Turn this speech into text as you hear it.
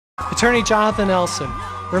Attorney Jonathan Elson,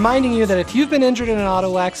 reminding you that if you've been injured in an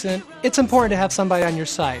auto accident, it's important to have somebody on your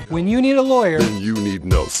side. When you need a lawyer, then you need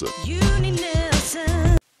Nelson.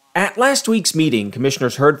 At last week's meeting,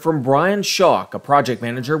 commissioners heard from Brian Schalk, a project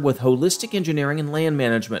manager with Holistic Engineering and Land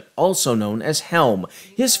Management, also known as HELM.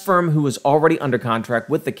 His firm, who is already under contract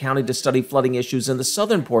with the county to study flooding issues in the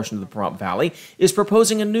southern portion of the Pahrump Valley, is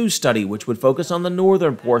proposing a new study which would focus on the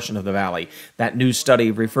northern portion of the valley. That new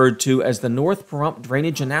study, referred to as the North Pahrump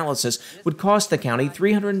Drainage Analysis, would cost the county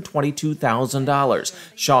 $322,000.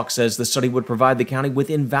 Schalk says the study would provide the county with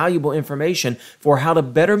invaluable information for how to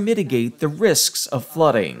better mitigate the risks of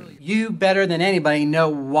flooding. You better than anybody know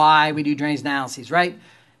why we do drainage analyses, right?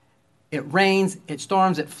 It rains, it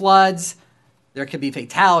storms, it floods. There could be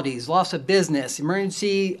fatalities, loss of business,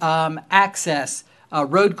 emergency access,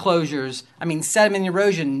 road closures. Sediment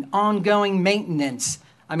erosion, ongoing maintenance.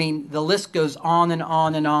 The list goes on and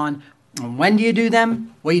on and on. And when do you do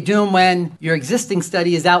them? Well, you do them when your existing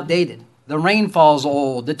study is outdated. The rainfall's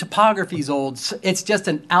old, the topography's old. It's just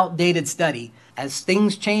an outdated study. As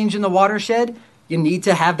things change in the watershed, you need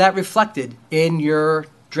to have that reflected in your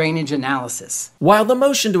drainage analysis. While the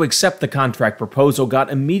motion to accept the contract proposal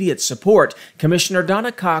got immediate support, Commissioner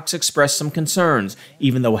Donna Cox expressed some concerns.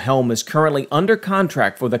 Even though HELM is currently under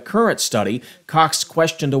contract for the current study, Cox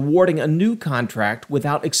questioned awarding a new contract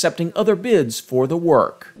without accepting other bids for the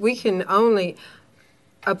work. We can only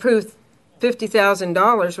approve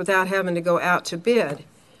 $50,000 without having to go out to bid.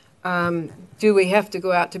 Do we have to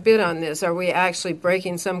go out to bid on this? Are we actually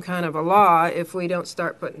breaking some kind of a law if we don't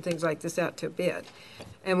start putting things like this out to bid?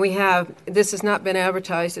 And this has not been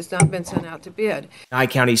advertised, it's not been sent out to bid. Nye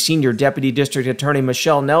County Senior Deputy District Attorney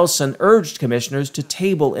Michelle Nelson urged commissioners to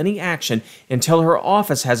table any action until her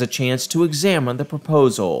office has a chance to examine the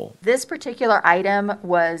proposal. This particular item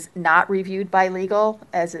was not reviewed by legal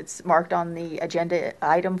as it's marked on the agenda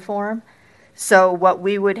item form. So what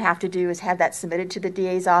we would have to do is have that submitted to the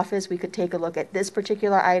DA's office. We could take a look at this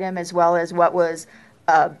particular item as well as what was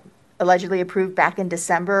allegedly approved back in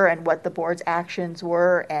December and what the board's actions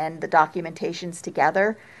were and the documentations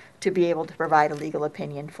together to be able to provide a legal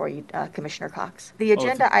opinion for you, Commissioner Cox. The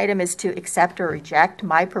agenda item is to accept or reject.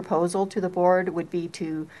 My proposal to the board would be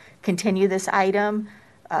to continue this item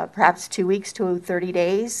perhaps 2 weeks to 30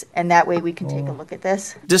 days, and that way we can take a look at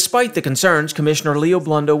this. Despite the concerns, Commissioner Leo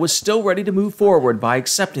Blundo was still ready to move forward by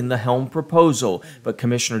accepting the HELM proposal, but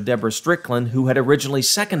Commissioner Deborah Strickland, who had originally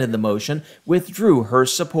seconded the motion, withdrew her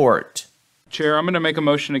support. Chair, I'm going to make a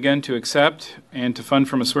motion again to accept and to fund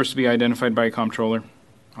from a source to be identified by a comptroller.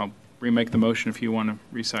 I'll remake the motion if you want to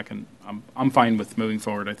resecond. I'm fine with moving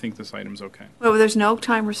forward. I think this item's okay. Well, there's no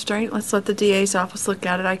time restraint. Let's let the DA's office look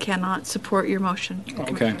at it. I cannot support your motion.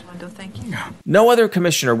 Okay. Blundo, thank you. No other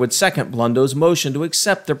commissioner would second Blundo's motion to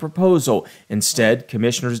accept the proposal. Instead,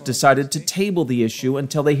 commissioners decided to table the issue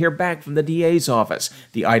until they hear back from the DA's office.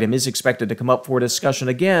 The item is expected to come up for discussion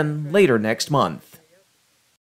again later next month.